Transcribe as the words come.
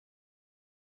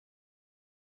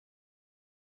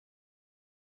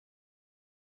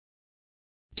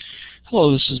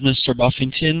Hello, this is Mr.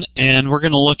 Buffington, and we're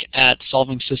going to look at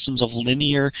solving systems of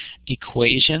linear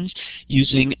equations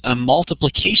using a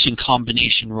multiplication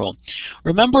combination rule.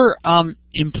 Remember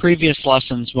in previous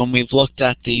lessons when we've looked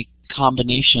at the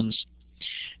combinations,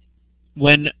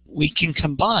 when we can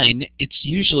combine, it's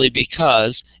usually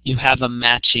because you have a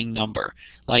matching number,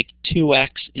 like 2x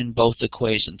in both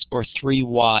equations or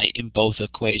 3y in both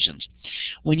equations.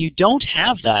 When you don't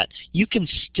have that, you can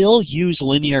still use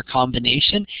linear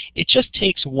combination. It just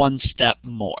takes one step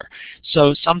more.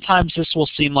 So sometimes this will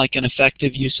seem like an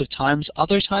effective use of times.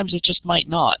 Other times it just might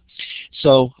not.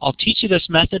 So I'll teach you this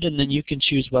method, and then you can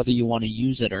choose whether you want to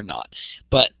use it or not.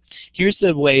 But here's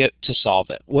the way to solve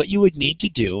it. What you would need to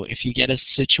do if you get a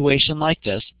situation like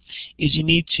this is you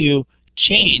need to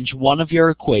change one of your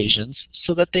equations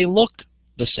so that they look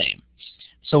the same.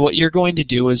 So what you're going to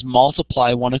do is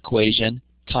multiply one equation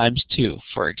times 2,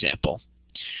 for example.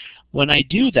 When I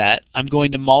do that, I'm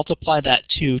going to multiply that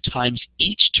 2 times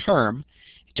each term.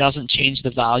 It doesn't change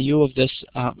the value of this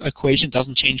equation, it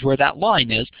doesn't change where that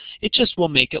line is. It just will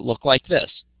make it look like this.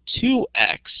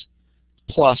 2x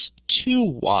plus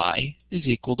 2y is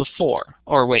equal to 4.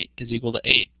 Or wait, is equal to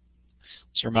 8.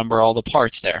 So remember all the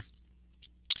parts there.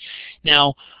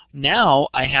 Now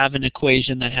I have an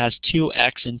equation that has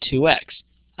 2x and 2x.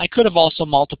 I could have also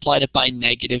multiplied it by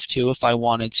 -2 if I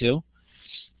wanted to,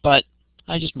 but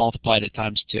I just multiplied it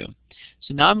times 2.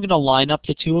 So now I'm going to line up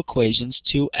the two equations,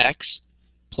 2x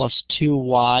plus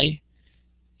 2y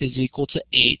is equal to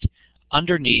 8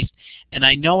 underneath, and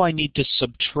I know I need to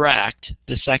subtract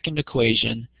the second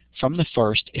equation from the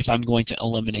first if I'm going to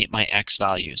eliminate my x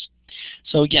values.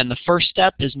 So again, the first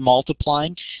step is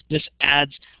multiplying. This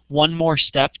adds one more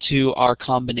step to our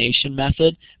combination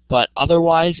method, but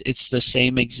otherwise it's the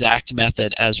same exact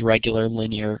method as regular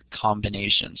linear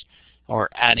combinations, or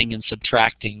adding and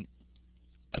subtracting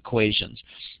equations.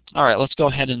 All right, let's go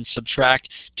ahead and subtract.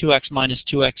 2x minus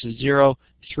 2x is 0.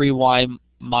 3y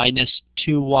minus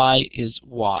 2y is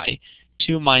y.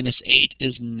 2 minus 8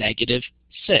 is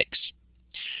 -6.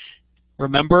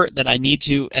 Remember that I need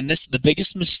to, and the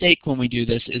biggest mistake when we do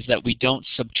this is that we don't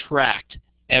subtract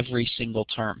every single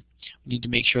term. We need to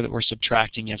make sure that we're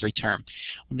subtracting every term.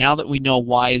 Now that we know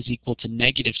y is equal to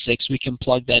 -6, we can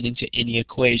plug that into any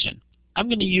equation. I'm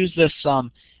going to use this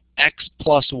x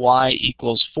plus y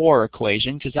equals 4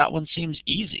 equation because that one seems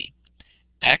easy.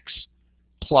 X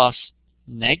plus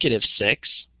 -6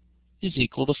 is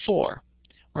equal to 4.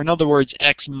 Or in other words,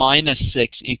 x minus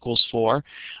 6 equals 4.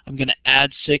 I'm going to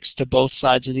add 6 to both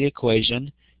sides of the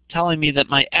equation, telling me that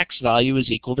my x value is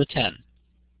equal to 10.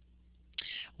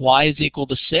 Y is equal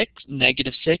to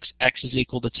 -6, x is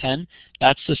equal to 10.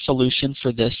 That's the solution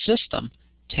for this system,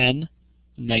 10,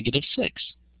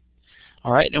 -6.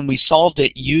 All right, and we solved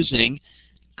it using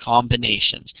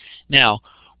combinations. Now,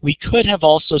 we could have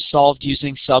also solved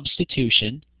using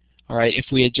substitution. All right,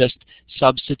 if we had just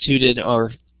substituted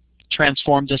or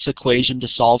transformed this equation to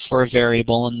solve for a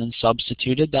variable and then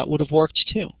substituted, that would have worked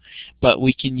too. But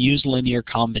we can use linear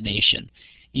combination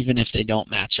even if they don't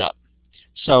match up.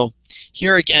 So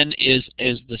here again is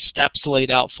the steps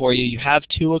laid out for you. You have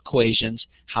two equations.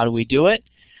 How do we do it?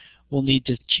 We'll need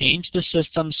to change the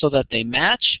system so that they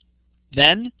match.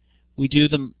 Then we do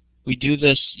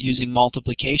this using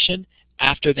multiplication.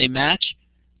 After they match,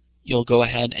 you'll go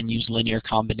ahead and use linear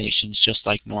combinations just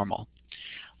like normal.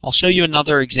 I'll show you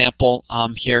another example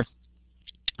here.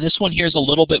 This one here is a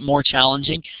little bit more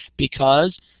challenging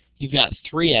because you've got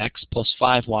 3x plus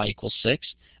 5y equals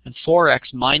 6 and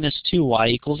 4x minus 2y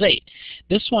equals 8.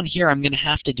 This one here I'm going to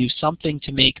have to do something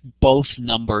to make both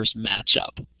numbers match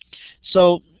up.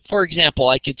 So for example,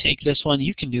 I could take this one.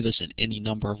 You can do this in any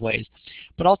number of ways.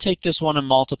 But I'll take this one and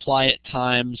multiply it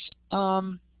times,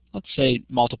 let's say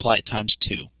multiply it times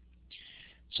 2.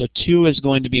 So 2 is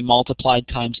going to be multiplied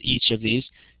times each of these.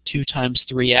 2 times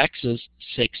 3x is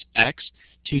 6x.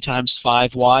 2 times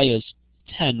 5y is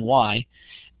 10y.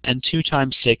 And 2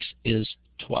 times 6 is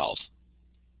 12.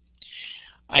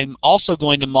 I'm also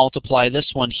going to multiply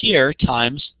this one here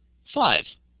times 5.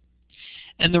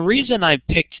 And the reason I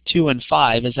picked 2 and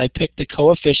 5 is I picked the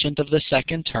coefficient of the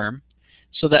second term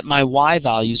so that my y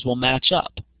values will match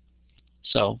up.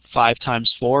 So 5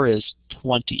 times 4 is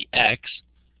 20x.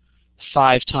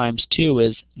 5 times 2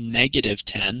 is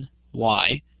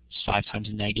 -10y. It's 5 times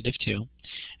 -2.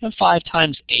 And 5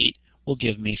 times 8 will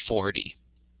give me 40.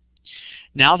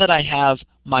 Now that I have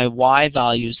my y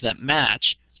values that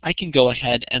match, I can go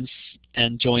ahead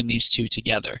and join these two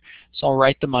together. So I'll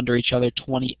write them under each other,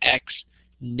 20x,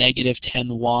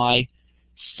 -10y,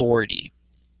 40.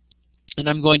 And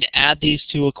I'm going to add these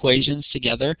two equations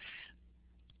together.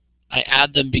 I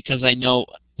add them because I know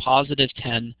positive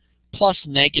 10 plus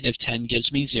negative 10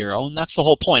 gives me 0, and that's the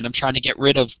whole point. I'm trying to get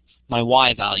rid of my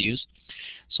y values.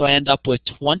 So I end up with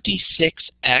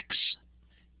 26x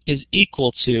is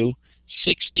equal to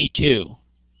 62,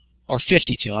 or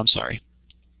 52, I'm sorry.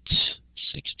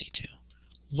 62.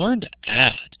 Learn to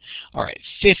add. All right,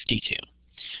 52.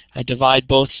 I divide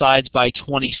both sides by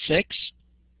 26,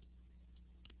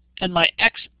 and my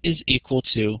x is equal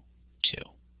to 2.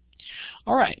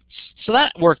 All right, so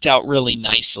that worked out really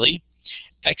nicely.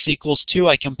 X equals 2,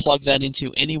 I can plug that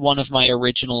into any one of my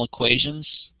original equations.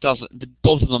 Both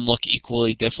of them look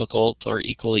equally difficult or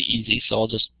equally easy, so I'll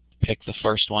just pick the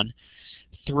first one.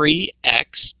 3x,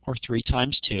 or 3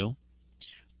 times 2,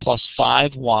 plus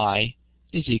 5y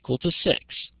is equal to 6.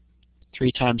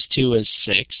 3 times 2 is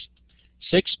 6.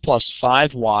 6 plus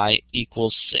 5y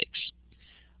equals 6.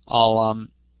 I'll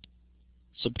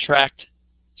subtract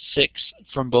 6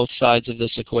 from both sides of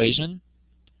this equation,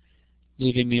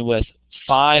 leaving me with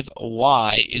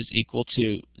 5y is equal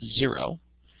to 0.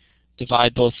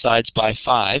 Divide both sides by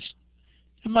 5,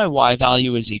 and my y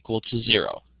value is equal to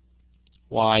 0.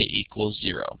 Y equals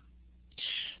 0.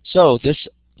 So this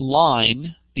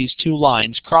line, these two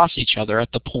lines cross each other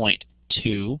at the point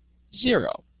 2,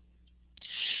 0.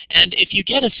 And if you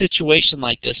get a situation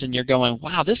like this and you're going,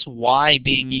 wow, this y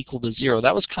being equal to 0,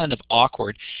 that was kind of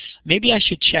awkward. Maybe I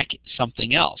should check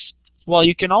something else. Well,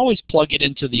 you can always plug it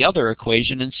into the other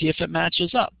equation and see if it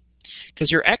matches up,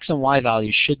 because your x and y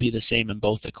values should be the same in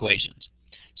both equations.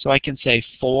 So I can say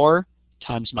 4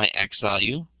 times my x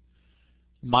value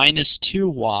minus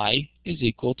 2y is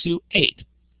equal to 8.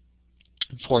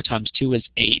 And 4 times 2 is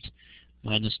 8,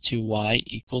 minus 2y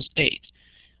equals 8.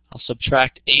 I'll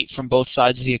subtract 8 from both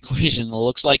sides of the equation. It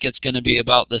looks like it's going to be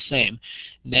about the same.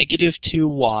 Negative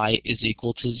 2y is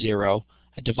equal to 0.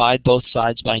 I divide both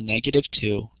sides by negative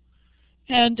 2,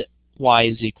 and y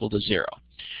is equal to 0.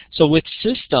 So with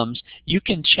systems, you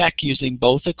can check using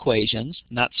both equations,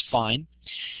 and that's fine.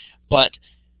 But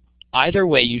either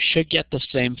way, you should get the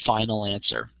same final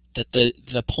answer, that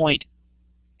the point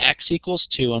x equals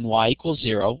 2 and y equals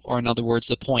 0, or in other words,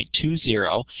 the point 2,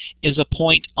 0, is a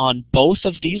point on both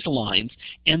of these lines,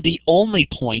 and the only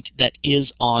point that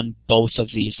is on both of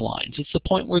these lines. It's the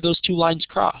point where those two lines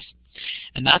cross.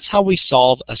 And that's how we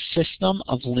solve a system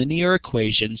of linear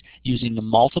equations using the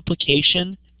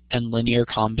multiplication and linear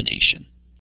combination.